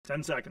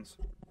10 seconds.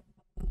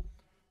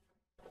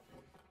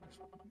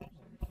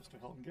 Mr.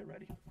 Hilton, get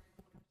ready.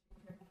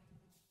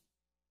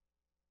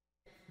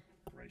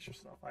 Brace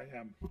yourself. I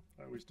am.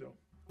 I always do.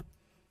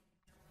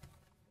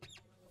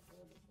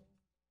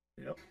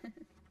 Yep.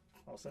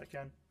 All set,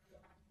 Ken?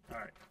 All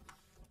right.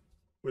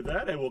 With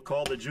that, I will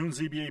call the June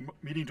ZBA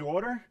meeting to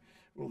order.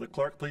 Will the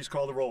clerk please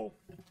call the roll?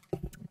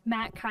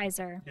 Matt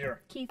Kaiser.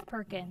 Here. Keith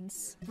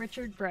Perkins.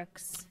 Richard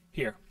Brooks.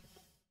 Here.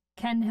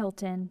 Ken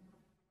Hilton.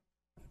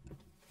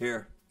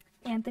 Here.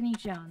 Anthony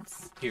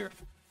Jones. Here.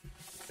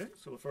 Okay,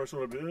 so the first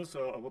order of business,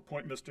 I'll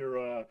appoint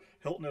Mr.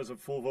 Hilton as a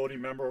full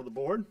voting member of the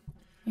board.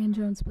 And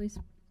Jones, please.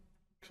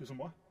 Excuse me,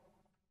 what?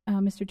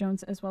 Mr.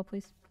 Jones as well,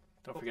 please.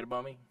 Don't forget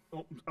about me.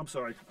 Oh, I'm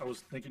sorry. I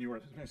was thinking you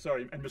were,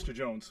 sorry, and Mr.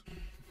 Jones.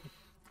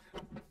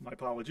 My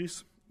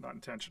apologies. Not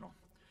intentional.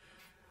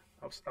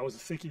 I was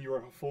thinking you were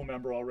a full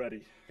member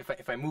already.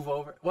 If I move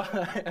over, well,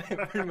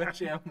 I pretty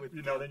much am with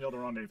you. Then you're the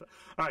wrong name.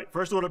 All right,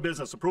 first order of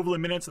business, approval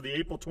of minutes of the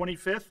April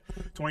 25th,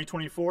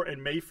 2024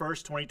 and May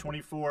 1st,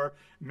 2024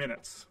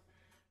 minutes.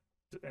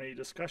 Any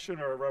discussion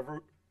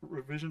or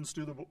revisions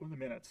to the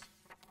minutes?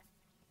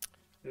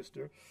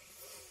 Mr.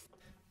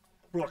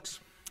 Brooks.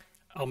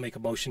 I'll make a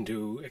motion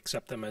to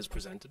accept them as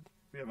presented.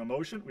 We have a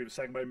motion. We have a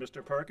second by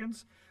Mr.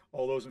 Perkins.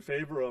 All those in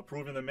favor of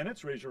approving the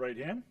minutes, raise your right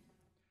hand.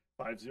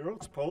 5-0.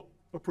 It's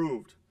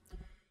approved.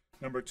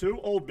 Number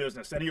 2, old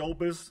business. Any old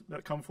business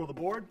that come before the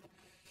board?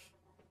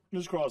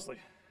 Ms. Crosley.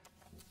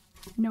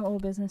 No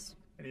old business.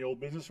 Any old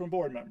business from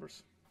board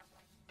members?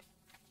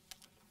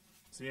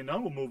 Seeing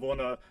none, we'll move on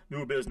to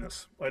new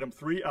business. Item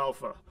 3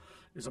 alpha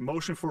is a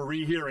motion for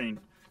rehearing.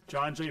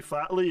 John J.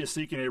 Flatley is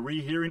seeking a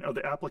rehearing of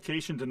the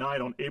application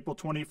denied on April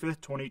 25th,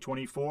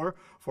 2024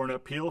 for an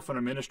appeal for an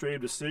administrative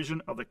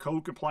decision of the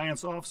Code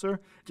Compliance Officer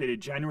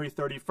dated January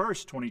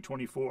 31st,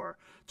 2024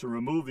 to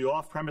remove the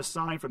off-premise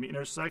sign from the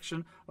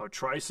intersection of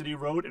Tri-City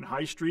Road and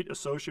High Street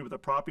associated with a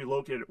property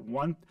located at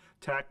 1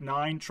 TAC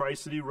 9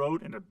 Tri-City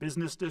Road in the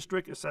Business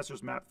District,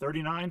 Assessors Map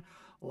 39,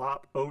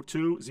 Lot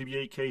 02,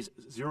 ZBA Case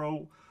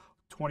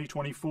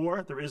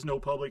 0-2024. There is no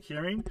public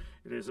hearing.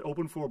 It is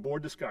open for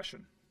board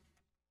discussion.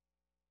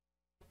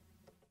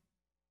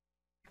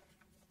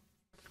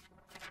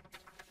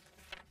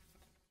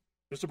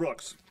 Mr.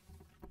 Brooks.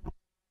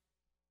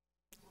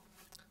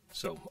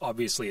 So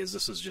obviously, as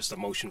this is just a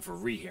motion for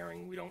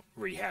rehearing, we don't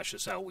rehash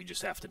this out. We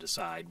just have to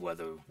decide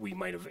whether we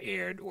might have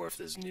erred or if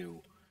there's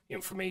new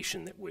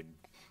information that would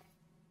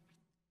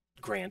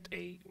grant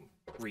a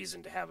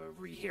reason to have a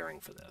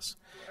rehearing for this.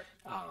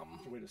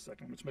 Wait a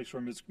second. Let's make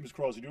sure, Ms.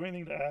 Cross, do you have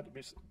anything to add?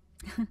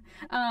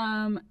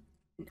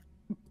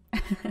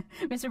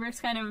 Mr.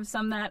 Brooks kind of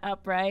summed that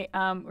up, right?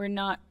 We're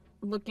not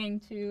looking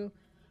to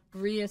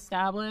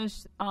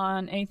reestablish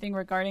on anything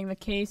regarding the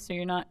case, so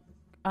you're not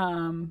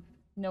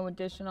no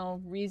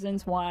additional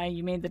reasons why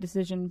you made the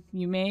decision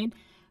you made.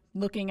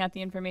 Looking at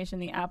the information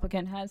the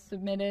applicant has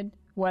submitted,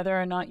 whether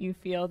or not you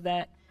feel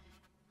that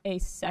a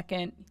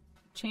second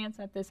chance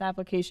at this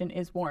application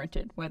is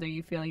warranted, whether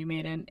you feel you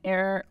made an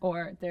error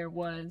or there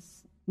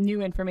was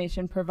new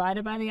information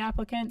provided by the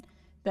applicant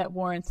that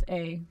warrants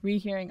a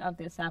rehearing of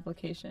this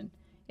application.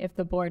 If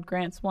the board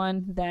grants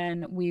one,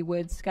 then we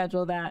would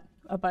schedule that.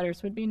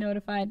 Abutters would be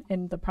notified,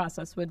 and the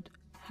process would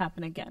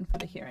happen again for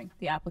the hearing.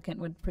 The applicant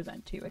would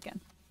present to you again.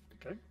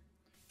 Okay.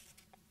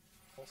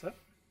 All set?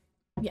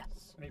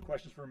 Yes. Any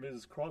questions for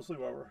Ms. Crosley?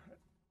 You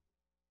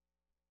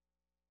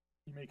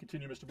may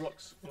continue, Mr.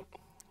 Brooks.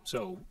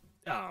 So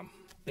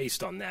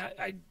based on that,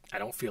 I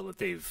don't feel that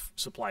they've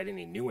supplied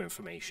any new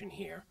information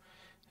here.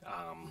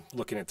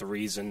 Looking at the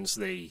reasons,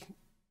 they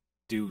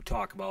do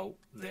talk about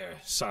their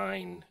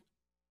sign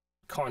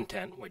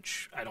content,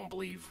 which I don't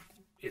believe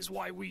is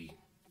why we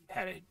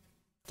had a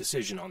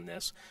decision on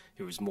this.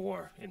 It was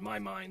more, in my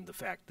mind, the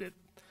fact that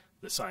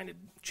the sign had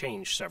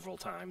changed several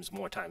times,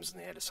 more times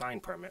than they had a sign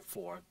permit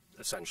for,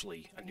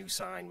 essentially a new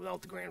sign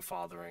without the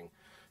grandfathering,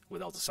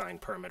 without the sign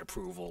permit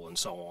approval, and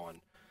so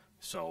on.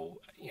 So,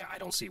 yeah, I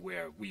don't see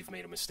where we've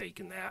made a mistake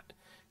in that,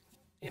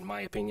 in my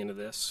opinion of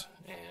this,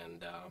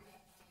 and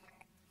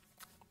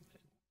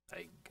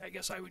I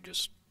guess I would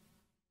just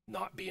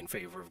not be in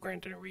favor of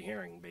granting a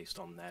rehearing based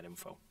on that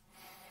info.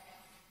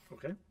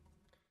 Okay.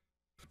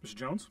 Mr.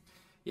 Jones?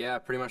 Yeah,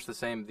 pretty much the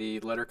same. The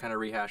letter kind of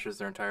rehashes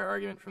their entire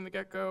argument from the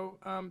get-go.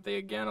 They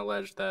again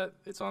allege that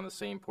it's on the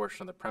same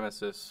portion of the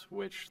premises,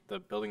 which the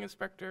building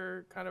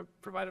inspector kind of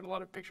provided a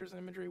lot of pictures and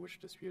imagery which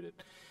disputed.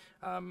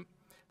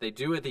 They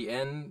do at the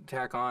end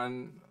tack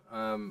on,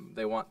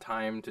 they want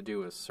time to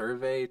do a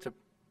survey to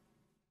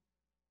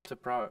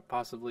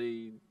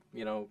possibly,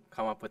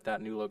 come up with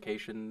that new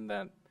location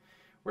that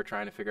we're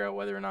trying to figure out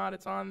whether or not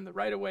it's on the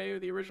right-of-way or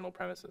the original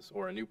premises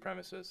or a new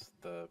premises,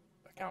 the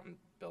accountant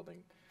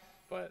building.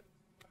 But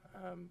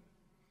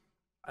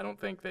I don't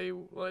think they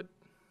would.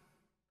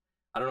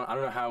 I don't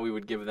know how we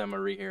would give them a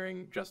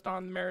rehearing just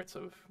on the merits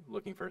of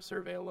looking for a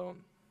survey alone.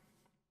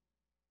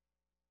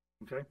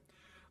 Okay.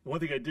 The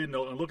one thing I did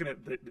note, and looking at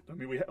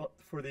we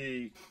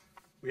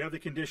have the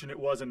condition it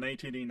was in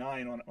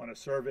 1989 on a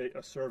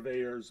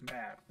surveyor's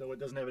map, though it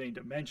doesn't have any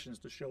dimensions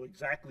to show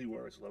exactly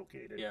where it's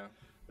located. Yeah.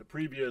 the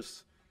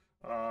previous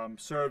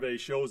survey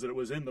shows that it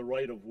was in the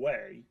right of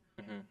way,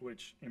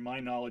 which, in my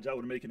knowledge, that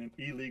would make it an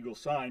illegal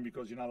sign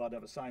because you're not allowed to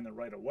have a sign that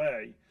right of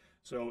way.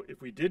 So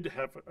if we did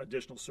have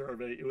additional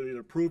survey, it would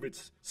either prove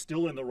it's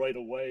still in the right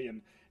of way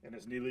and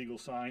it's an illegal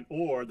sign,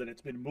 or that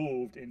it's been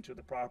moved into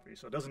the property.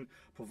 So it doesn't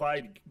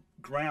provide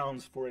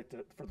grounds for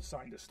for the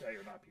sign to stay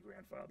or not be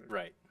grandfathered.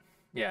 Right.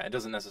 Yeah, it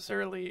doesn't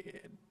necessarily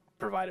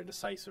provide a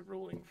decisive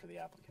ruling for the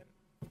applicant.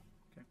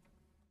 Okay.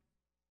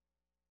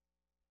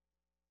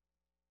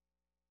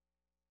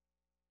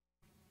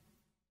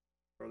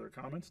 Further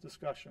comments,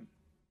 discussion?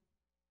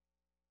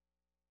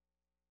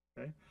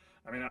 Okay.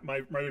 I mean,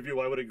 my review,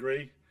 I would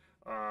agree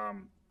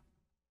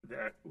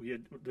that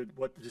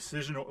what the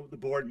decision the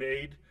board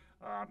made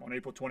on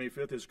April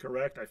 25th is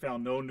correct. I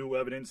found no new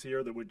evidence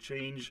here that would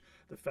change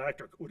the fact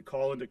or would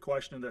call into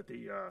question that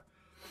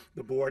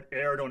the board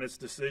erred on its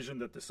decision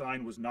that the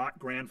sign was not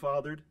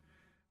grandfathered.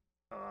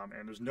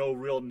 And there's no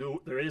real new.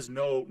 There is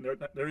no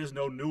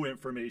new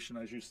information,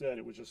 as you said.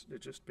 It's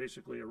just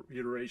basically a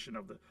reiteration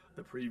of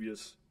the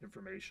previous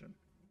information.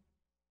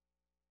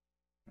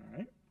 All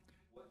right.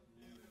 What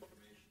new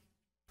information?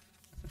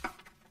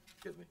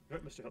 Excuse me. Go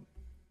ahead, Mr. Hill.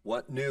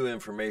 What new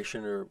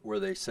information were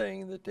they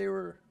saying that they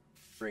were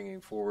bringing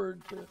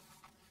forward to?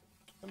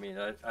 I mean,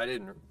 I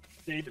didn't.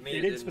 They to me, it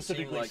didn't didn't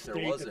specifically seem like there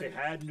state was that they any.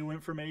 had new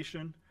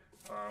information.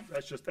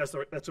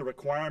 That's a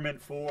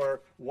requirement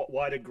for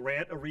why to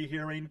grant a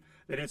rehearing.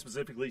 They didn't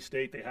specifically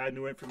state they had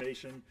new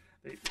information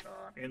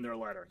in their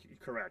letter.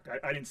 Correct.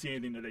 I didn't see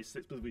anything that they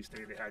specifically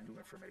stated they had new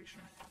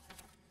information.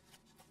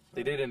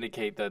 They did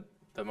indicate that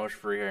the motion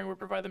for rehearing would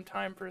provide them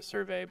time for a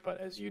survey, but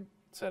as you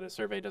said, a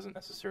survey doesn't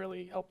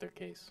necessarily help their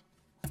case.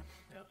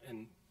 Yeah,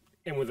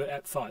 and with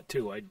that thought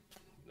too, I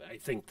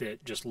think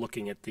that just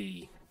looking at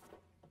the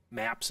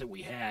maps that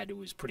we had, it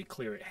was pretty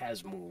clear it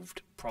has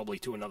moved, probably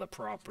to another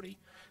property.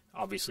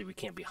 Obviously, we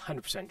can't be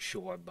 100%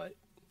 sure, but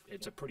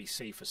it's a pretty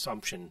safe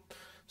assumption.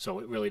 So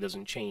it really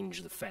doesn't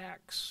change the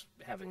facts,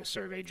 having a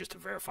survey just to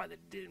verify that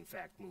it did in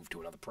fact move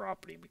to another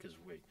property, because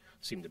we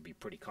seem to be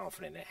pretty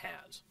confident it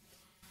has.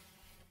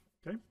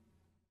 Okay.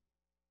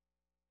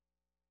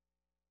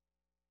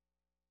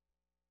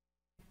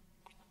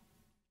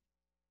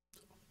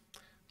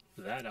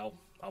 For that,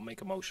 I'll make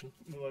a motion.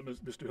 Well,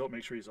 Mr. Hill,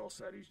 make sure he's all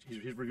set.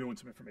 He's reviewing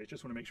some information.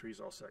 Just want to make sure he's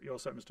all set. You all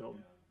set, Mr.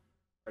 Hilton?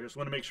 I just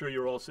want to make sure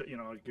you're all set.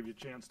 I'll give you a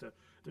chance to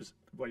just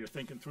while you're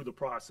thinking through the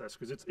process,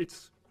 because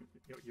it's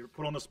you're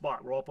put on the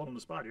spot. We're all put on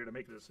the spot here to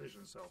make a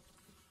decision. So.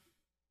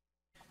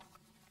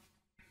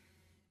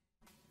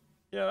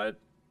 Yeah,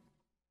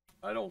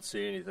 I don't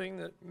see anything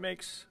that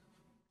makes,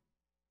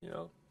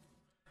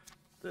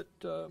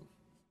 that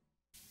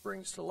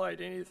brings to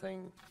light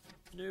anything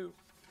new.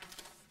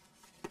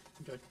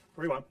 Okay.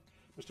 Very well.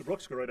 Mr.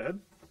 Brooks, go right ahead.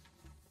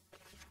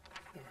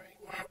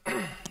 All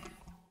right.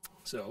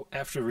 So,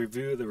 after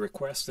review of the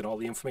request and all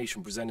the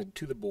information presented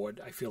to the board,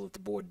 I feel that the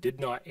board did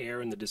not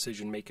err in the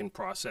decision-making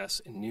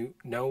process and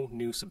no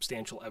new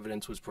substantial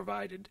evidence was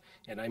provided,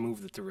 and I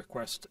move that the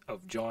request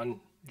of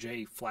John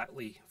J.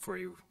 Flatley for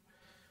a...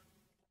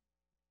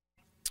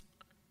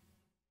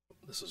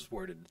 This is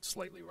worded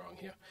slightly wrong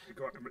here.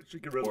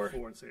 Should get rid of the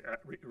four and say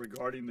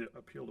regarding the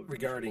appeal of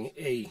Regarding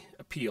a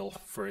appeal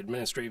for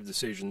administrative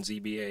decision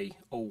ZBA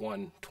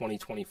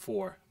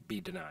 01-2024 be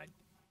denied.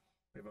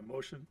 We have a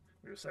motion.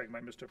 We have a second by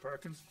Mr.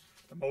 Perkins.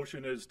 The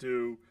motion is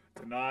to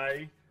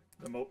deny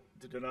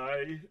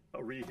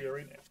a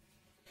rehearing.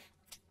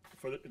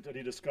 For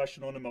any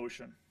discussion on the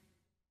motion.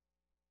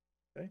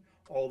 Okay.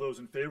 All those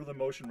in favor of the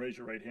motion, raise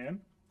your right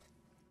hand.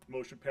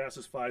 Motion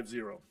passes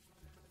 5-0.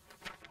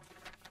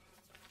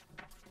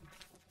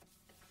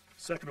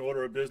 Second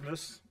order of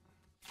business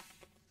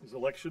is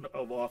election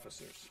of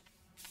officers.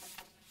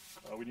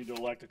 We need to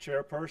elect a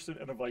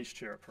chairperson and a vice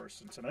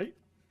chairperson tonight.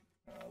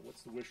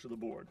 What's the wish of the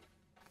board?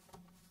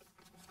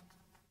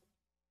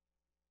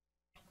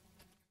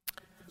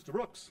 Mr.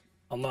 Brooks.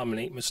 I'll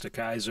nominate Mr.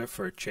 Kaiser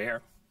for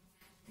chair.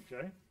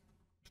 Okay.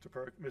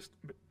 Mr.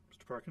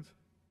 Perkins?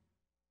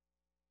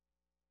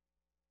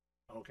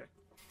 Okay.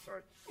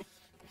 Sorry.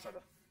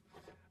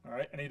 All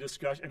right. Any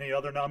discussion? Any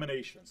other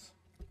nominations?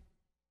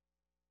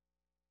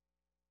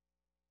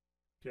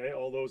 Okay.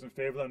 All those in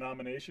favor of the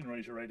nomination,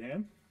 raise your right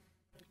hand.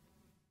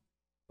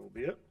 So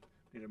be it.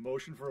 Need a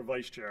motion for a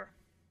vice chair.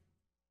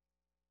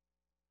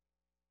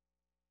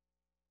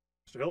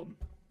 Mr. Hilton.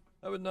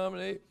 I would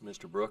nominate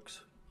Mr.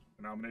 Brooks.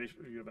 A nomination.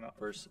 You have a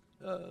First,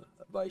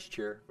 vice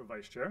chair. for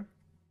vice chair.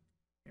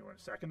 You want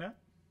to second that?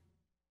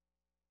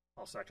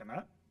 I'll second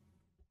that.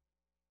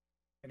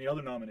 Any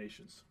other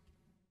nominations?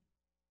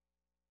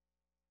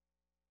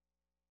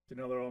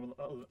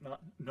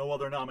 No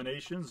other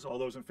nominations. All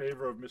those in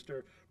favor of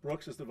Mr.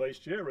 Brooks as the vice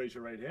chair, raise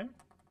your right hand.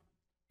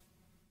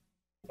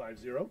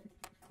 5-0.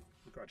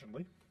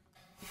 Begrudgingly.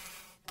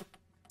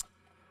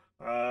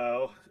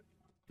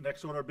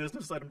 Next order of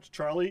business, item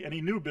Charlie. Any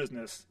new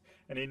business?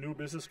 Any new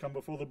business come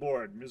before the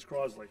board? Ms.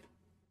 Crosley.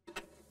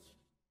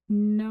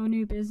 No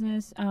new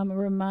business. A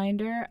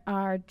reminder,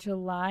 our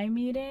July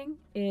meeting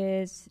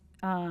is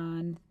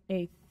on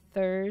a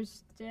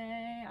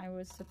Thursday. I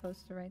was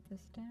supposed to write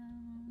this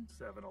down.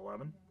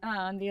 7/11.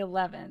 On the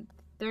 11th.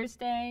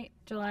 Thursday,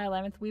 July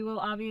 11th. We will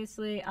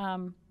obviously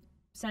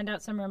send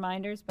out some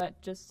reminders, but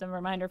just some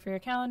reminder for your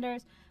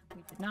calendars.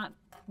 We did not.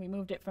 We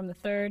moved it from the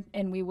 3rd,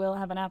 and we will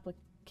have an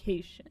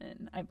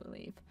application, I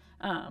believe.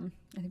 I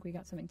think we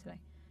got something today.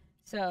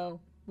 So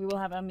we will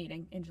have a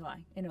meeting in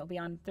July, and it will be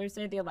on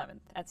Thursday the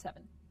 11th at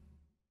 7.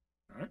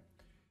 All right.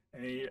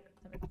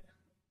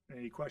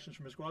 Any questions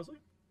from Ms. Guasley?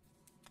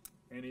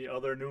 Any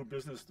other new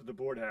business that the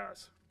board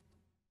has?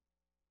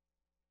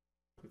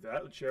 With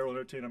that, the chair will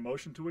entertain a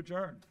motion to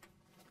adjourn.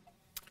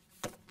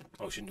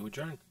 Motion to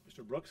adjourn.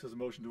 Mr. Brooks has a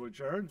motion to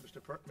adjourn.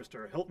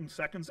 Mr. Hilton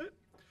seconds it.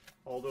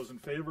 All those in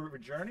favor of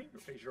adjourning,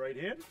 raise your right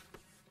hand.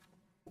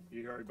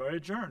 You are hereby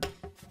adjourned.